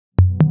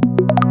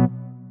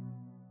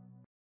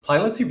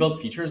Apply lets you build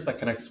features that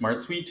connect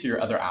SmartSuite to your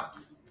other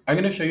apps. I'm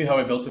going to show you how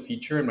I built a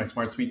feature in my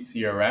SmartSuite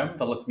CRM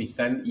that lets me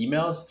send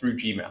emails through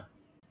Gmail.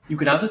 You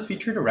can add this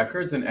feature to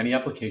records in any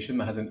application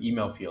that has an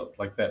email field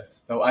like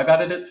this, though I've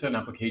added it to an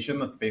application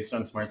that's based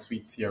on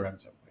SmartSuite CRM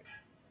template.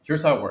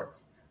 Here's how it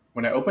works.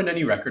 When I open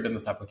any record in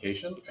this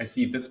application, I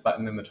see this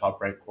button in the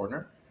top right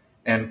corner,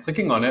 and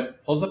clicking on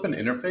it pulls up an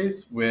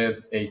interface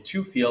with a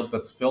to field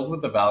that's filled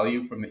with the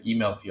value from the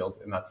email field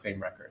in that same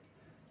record.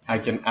 I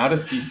can add a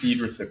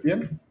CC'd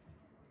recipient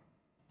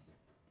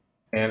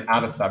and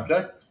add a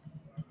subject.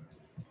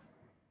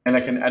 And I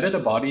can edit a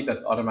body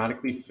that's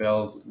automatically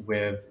filled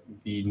with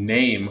the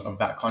name of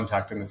that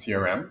contact in the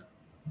CRM.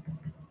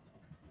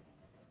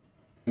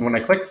 And when I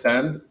click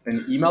send,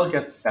 an email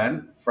gets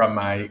sent from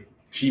my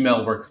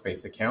Gmail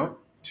workspace account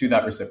to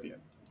that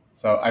recipient.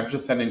 So I've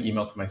just sent an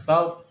email to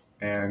myself,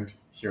 and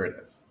here it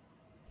is.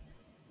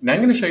 Now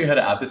I'm going to show you how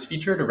to add this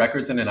feature to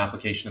records in an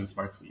application in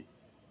SmartSuite.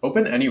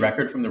 Open any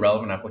record from the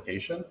relevant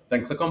application,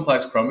 then click on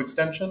Apply's Chrome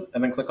extension,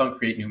 and then click on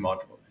Create New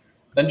Module.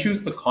 Then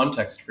choose the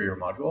context for your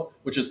module,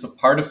 which is the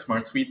part of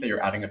SmartSuite that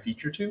you're adding a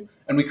feature to,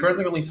 and we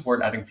currently only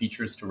support adding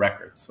features to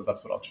records, so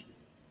that's what I'll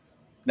choose.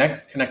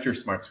 Next, connect your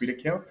SmartSuite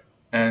account,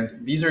 and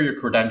these are your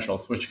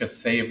credentials, which get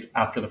saved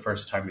after the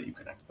first time that you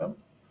connect them.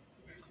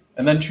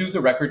 And then choose a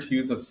record to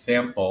use as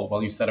sample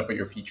while you set up what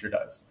your feature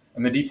does.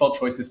 And the default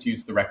choice is to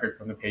use the record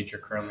from the page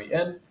you're currently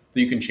in,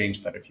 though you can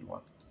change that if you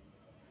want.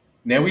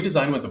 Now we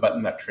design what the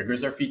button that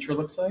triggers our feature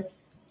looks like,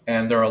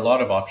 and there are a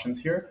lot of options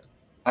here.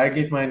 I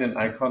gave mine an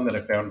icon that I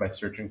found by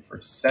searching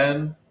for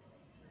send,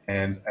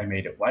 and I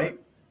made it white.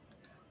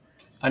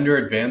 Under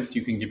advanced,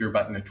 you can give your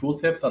button a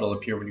tooltip that'll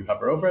appear when you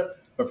hover over it,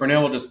 but for now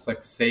we'll just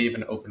click save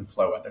and open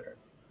Flow Editor.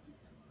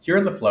 Here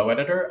in the Flow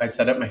Editor, I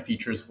set up my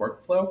features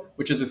workflow,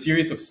 which is a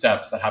series of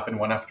steps that happen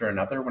one after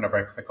another whenever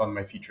I click on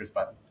my features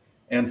button.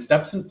 And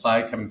steps in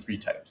Apply come in three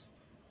types.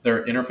 There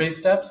are interface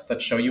steps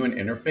that show you an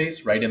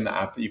interface right in the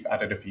app that you've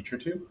added a feature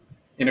to,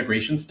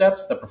 integration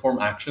steps that perform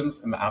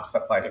actions in the apps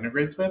that Apply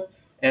integrates with,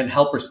 and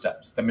helper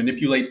steps that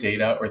manipulate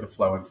data or the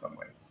flow in some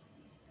way.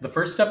 The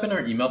first step in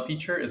our email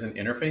feature is an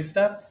interface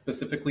step,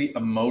 specifically a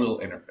modal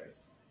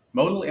interface.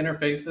 Modal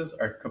interfaces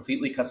are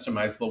completely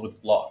customizable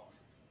with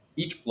blocks.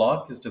 Each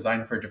block is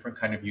designed for a different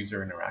kind of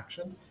user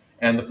interaction,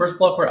 and the first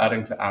block we're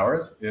adding to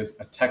ours is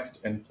a text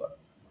input.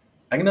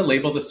 I'm going to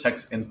label this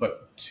text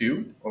input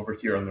 2 over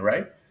here on the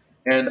right,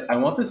 and I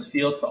want this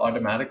field to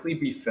automatically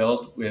be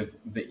filled with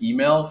the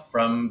email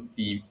from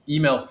the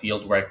email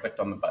field where I clicked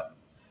on the button.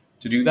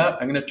 To do that,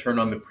 I'm going to turn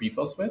on the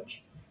prefill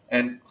switch,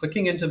 and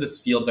clicking into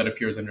this field that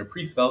appears under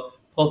prefill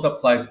pulls up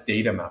Apply's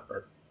data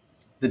mapper.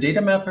 The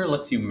data mapper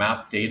lets you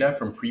map data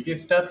from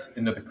previous steps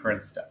into the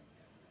current step.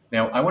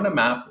 Now, I want to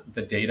map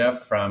the data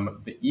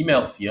from the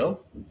email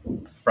field,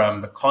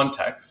 from the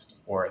context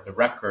or the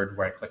record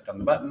where I clicked on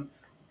the button,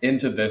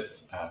 into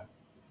this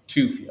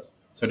to field.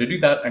 So to do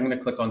that, I'm going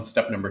to click on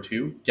step number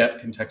 2,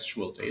 get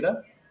contextual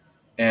data,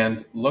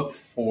 and look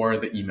for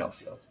the email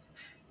field.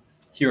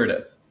 Here it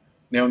is.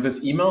 Now,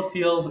 this email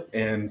field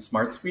in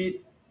SmartSuite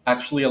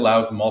actually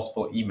allows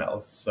multiple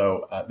emails.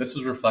 So this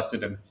is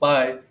reflected in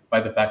Apply by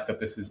the fact that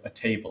this is a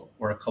table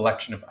or a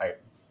collection of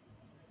items.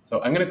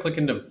 So I'm going to click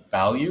into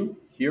Value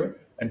here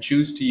and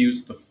choose to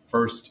use the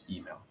first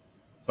email.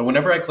 So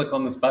whenever I click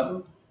on this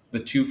button, the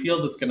to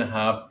field is going to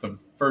have the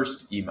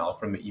first email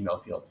from the email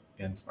field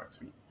in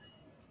SmartSuite.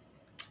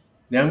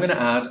 Now I'm going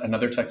to add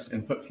another text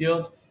input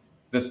field,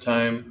 this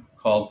time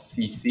called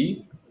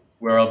CC,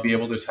 where I'll be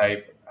able to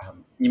type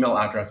email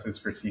addresses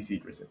for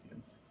CC'd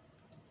recipients.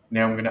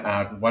 Now I'm going to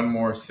add one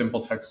more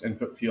simple text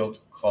input field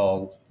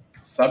called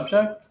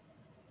subject.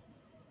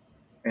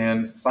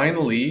 And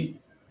finally,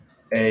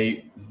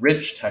 a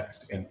rich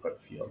text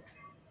input field.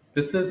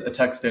 This is a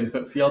text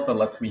input field that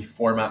lets me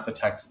format the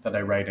text that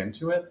I write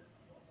into it.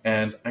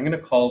 And I'm going to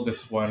call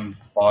this one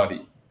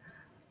body.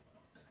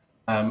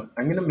 I'm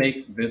going to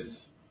make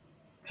this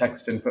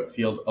text input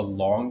field a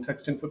long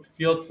text input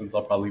field, since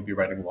I'll probably be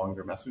writing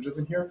longer messages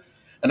in here.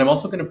 And I'm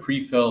also going to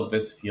pre-fill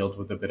this field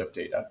with a bit of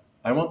data.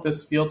 I want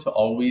this field to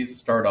always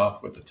start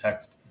off with the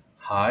text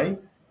hi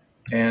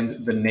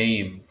and the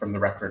name from the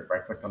record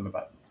where I clicked on the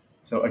button.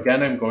 So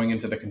again, I'm going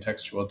into the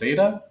contextual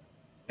data,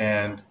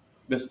 and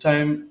this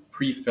time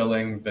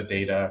pre-filling the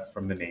data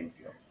from the name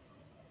field.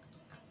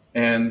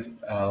 And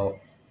I'll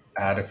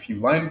add a few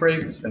line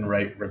breaks and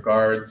write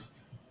regards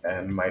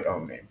and my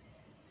own name.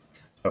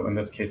 So in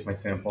this case, my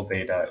sample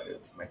data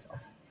is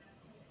myself.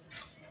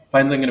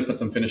 Finally, I'm going to put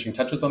some finishing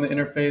touches on the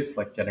interface,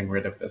 like getting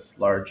rid of this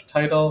large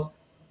title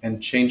and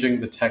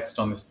changing the text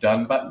on this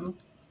done button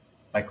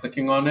by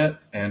clicking on it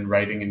and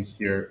writing in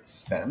here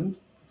send.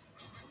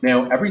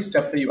 Now, every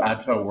step that you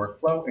add to a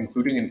workflow,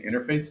 including an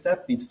interface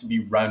step, needs to be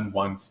run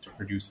once to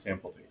produce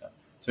sample data.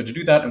 So to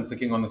do that, I'm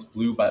clicking on this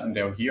blue button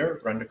down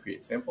here, run to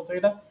create sample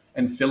data,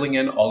 and filling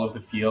in all of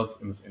the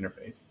fields in this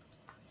interface.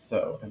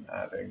 So I'm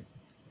adding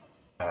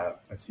a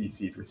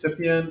CC'd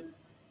recipient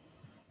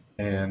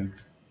and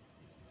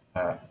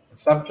a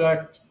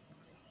subject,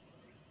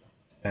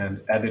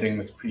 and editing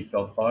this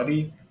pre-filled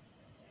body.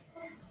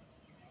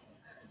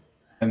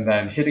 And and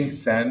then hitting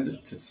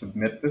send to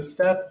submit this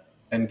step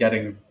and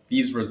getting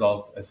these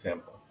results as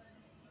sample.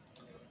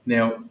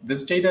 Now,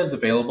 this data is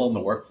available in the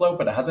workflow,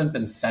 but it hasn't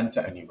been sent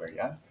to anywhere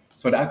yet.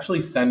 So to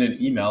actually send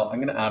an email, I'm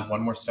going to add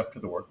one more step to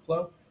the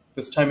workflow,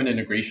 this time an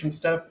integration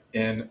step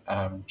in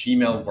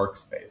Gmail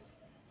Workspace.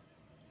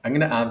 I'm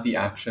going to add the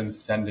action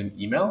send an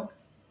email,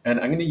 and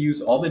I'm going to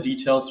use all the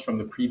details from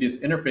the previous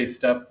interface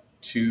step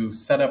to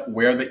set up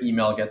where the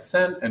email gets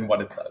sent and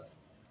what it says.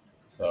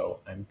 So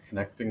I'm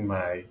connecting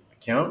my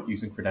account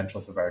using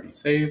credentials I've already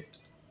saved.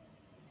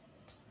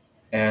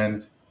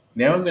 And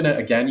now I'm going to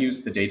again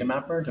use the data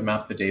mapper to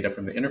map the data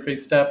from the interface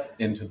step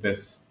into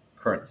this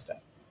current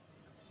step.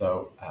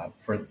 So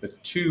for the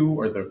to,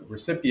 or the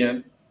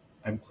recipient,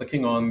 I'm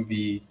clicking on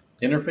the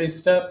interface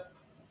step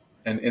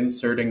and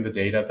inserting the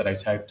data that I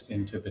typed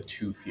into the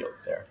to field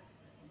there.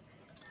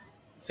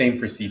 Same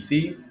for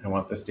CC. I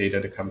want this data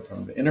to come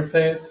from the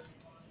interface.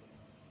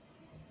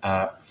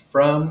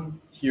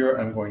 From here,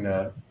 I'm going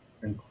to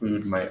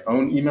include my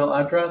own email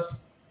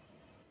address.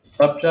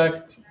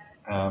 Subject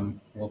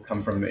will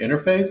come from the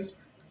interface,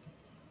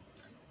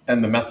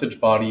 and the message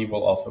body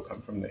will also come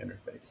from the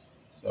interface.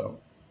 So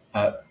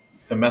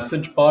the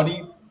message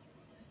body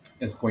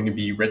is going to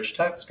be rich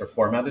text or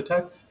formatted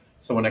text.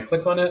 So when I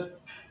click on it,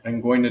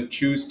 I'm going to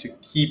choose to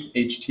keep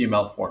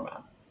HTML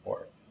format,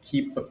 or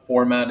keep the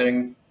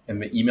formatting in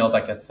the email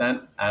that gets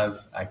sent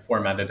as I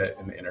formatted it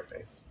in the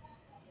interface.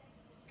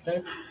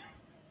 Okay.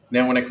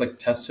 Now when I click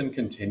test and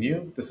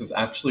continue, this is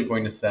actually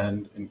going to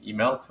send an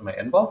email to my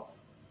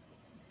inbox.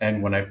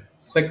 And when I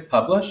click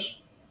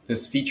publish,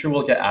 this feature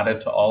will get added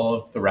to all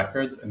of the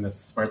records in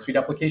this SmartSuite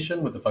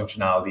application with the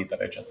functionality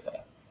that I just set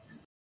up.